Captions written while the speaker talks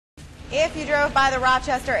If you drove by the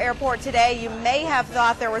Rochester Airport today, you may have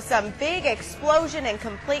thought there was some big explosion and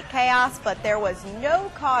complete chaos, but there was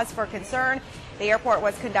no cause for concern. The airport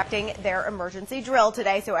was conducting their emergency drill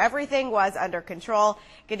today, so everything was under control.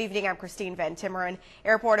 Good evening, I'm Christine Van Timmeren.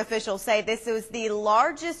 Airport officials say this was the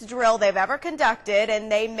largest drill they've ever conducted,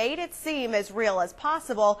 and they made it seem as real as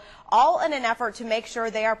possible, all in an effort to make sure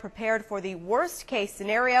they are prepared for the worst case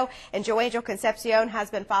scenario. And Joangel Concepcion has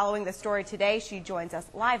been following the story today. She joins us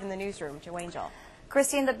live in the newsroom. Joangel.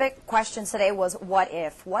 Christine, the big question today was what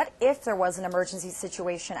if? What if there was an emergency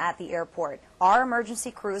situation at the airport? Are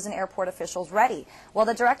emergency crews and airport officials ready? Well,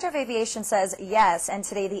 the director of aviation says yes, and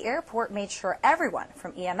today the airport made sure everyone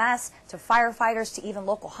from EMS to firefighters to even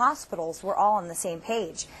local hospitals were all on the same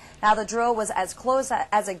page. Now, the drill was as close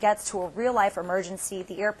as it gets to a real-life emergency.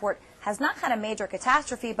 The airport has not had a major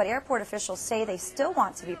catastrophe, but airport officials say they still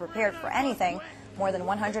want to be prepared for anything. More than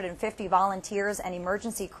 150 volunteers and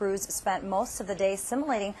emergency crews spent most of the day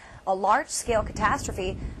simulating a large-scale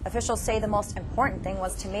catastrophe. Officials say the most important thing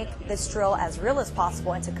was to make this drill as real as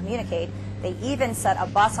possible and to communicate. They even set a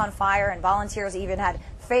bus on fire, and volunteers even had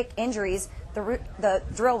fake injuries. The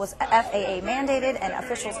drill was FAA mandated, and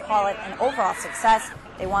officials call it an overall success.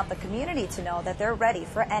 They want the community to know that they're ready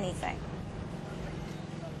for anything.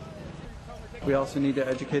 We also need to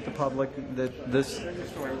educate the public that this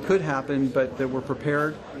could happen, but that we're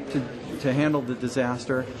prepared to handle the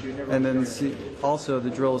disaster. And then also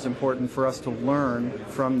the drill is important for us to learn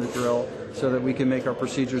from the drill so that we can make our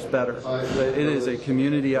procedures better. It is a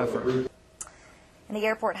community effort. And the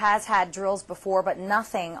airport has had drills before, but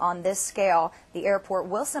nothing on this scale. The airport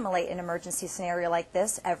will simulate an emergency scenario like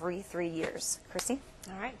this every 3 years. Christy?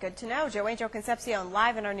 All right, good to know. Joangel Concepcion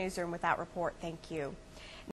live in our newsroom with that report. Thank you.